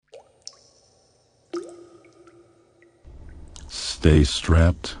Stay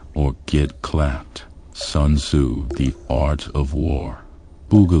strapped or get clapped. Sun Tzu, The Art of War.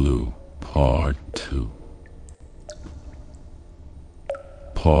 Boogaloo, Part 2.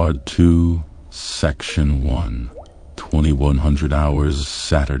 Part 2, Section 1. 2100 hours,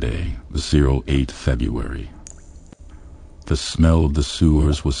 Saturday, 08 February. The smell of the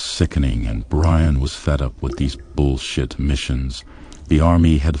sewers was sickening, and Brian was fed up with these bullshit missions. The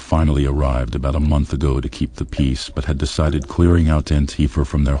army had finally arrived about a month ago to keep the peace, but had decided clearing out Antifa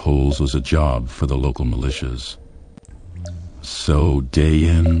from their holes was a job for the local militias. So, day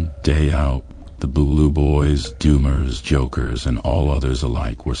in, day out, the Boogaloo Boys, Doomers, Jokers, and all others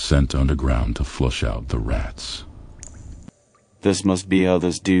alike were sent underground to flush out the rats. This must be how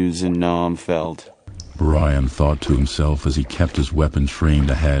those dudes in Nam felt. Brian thought to himself as he kept his weapon trained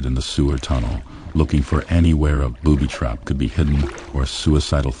ahead in the sewer tunnel, looking for anywhere a booby trap could be hidden or a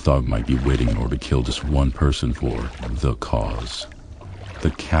suicidal thug might be waiting in order to kill just one person for the cause.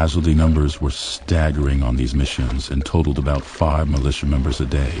 The casualty numbers were staggering on these missions and totaled about 5 militia members a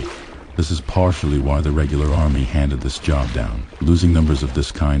day. This is partially why the regular army handed this job down. Losing numbers of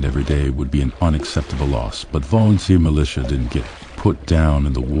this kind every day would be an unacceptable loss, but volunteer militia didn't get put down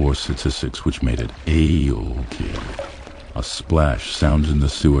in the war statistics, which made it A-OK. A splash sounded in the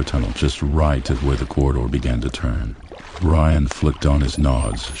sewer tunnel just right at where the corridor began to turn. Brian flicked on his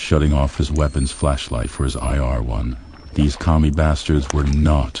nods, shutting off his weapon's flashlight for his IR one. These commie bastards were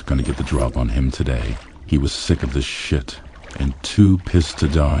not going to get the drop on him today. He was sick of this shit, and too pissed to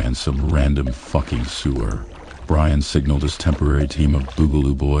die in some random fucking sewer. Brian signaled his temporary team of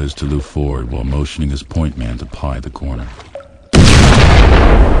Boogaloo Boys to move forward while motioning his point man to pie the corner.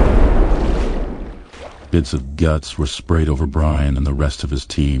 Bits of guts were sprayed over Brian and the rest of his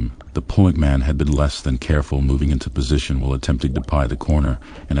team. The point man had been less than careful moving into position while attempting to pie the corner,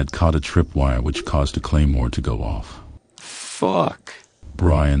 and had caught a tripwire which caused a claymore to go off. Fuck.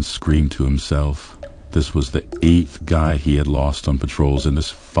 Brian screamed to himself. This was the 8th guy he had lost on patrols in this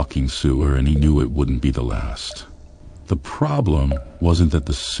fucking sewer, and he knew it wouldn't be the last. The problem wasn't that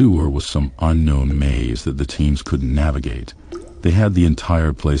the sewer was some unknown maze that the teams couldn't navigate. They had the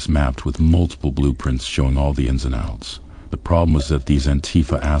entire place mapped with multiple blueprints showing all the ins and outs. The problem was that these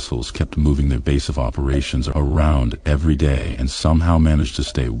Antifa assholes kept moving their base of operations around every day and somehow managed to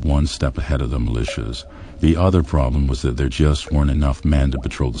stay one step ahead of the militias. The other problem was that there just weren't enough men to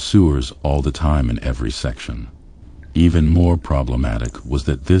patrol the sewers all the time in every section. Even more problematic was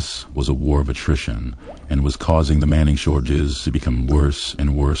that this was a war of attrition and was causing the manning shortages to become worse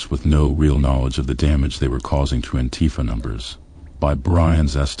and worse with no real knowledge of the damage they were causing to Antifa numbers. By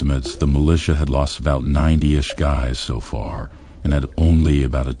Brian's estimates, the militia had lost about 90-ish guys so far, and had only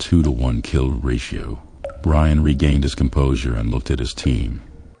about a 2-to-1 kill ratio. Brian regained his composure and looked at his team.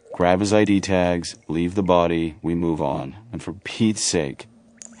 Grab his ID tags, leave the body, we move on. And for Pete's sake,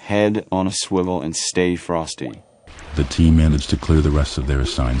 head on a swivel and stay frosty. The team managed to clear the rest of their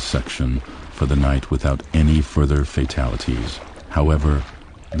assigned section for the night without any further fatalities. However,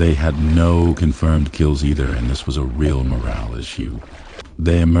 they had no confirmed kills either, and this was a real morale issue.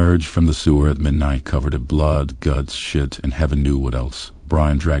 They emerged from the sewer at midnight covered in blood, guts, shit, and heaven knew what else.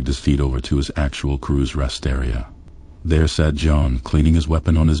 Brian dragged his feet over to his actual crew's rest area. There sat John, cleaning his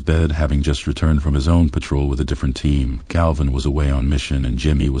weapon on his bed, having just returned from his own patrol with a different team. Galvin was away on mission, and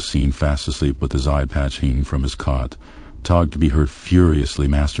Jimmy was seen fast asleep with his eye patch hanging from his cot. Tog could be heard furiously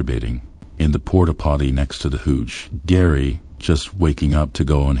masturbating in the porta-potty next to the hooch. Gary, just waking up to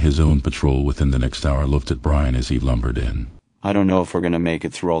go on his own patrol within the next hour, looked at Brian as he lumbered in. I don't know if we're gonna make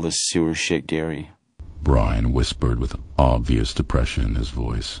it through all this sewer shit, Gary. Brian whispered with obvious depression in his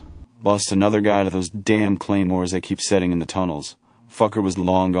voice. Lost another guy to those damn claymores they keep setting in the tunnels. Fucker was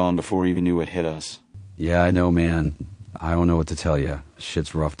long gone before he even knew it hit us. Yeah, I know, man. I don't know what to tell you.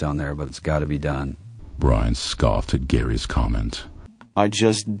 Shit's rough down there, but it's gotta be done. Brian scoffed at Gary's comment. I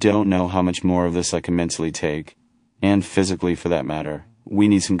just don't know how much more of this I can mentally take. And physically, for that matter. We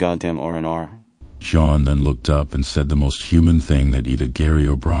need some goddamn R&R. John then looked up and said the most human thing that either Gary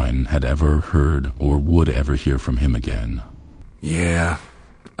or Brian had ever heard or would ever hear from him again. Yeah,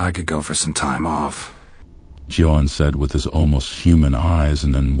 I could go for some time off. John said with his almost human eyes,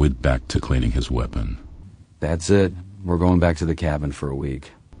 and then went back to cleaning his weapon. That's it. We're going back to the cabin for a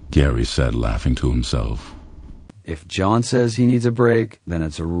week. Gary said, laughing to himself. If John says he needs a break, then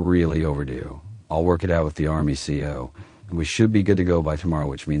it's really overdue. I'll work it out with the Army CO, and we should be good to go by tomorrow,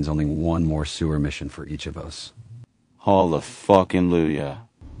 which means only one more sewer mission for each of us. Hallelujah.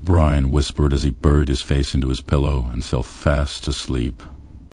 Brian whispered as he buried his face into his pillow and fell fast asleep.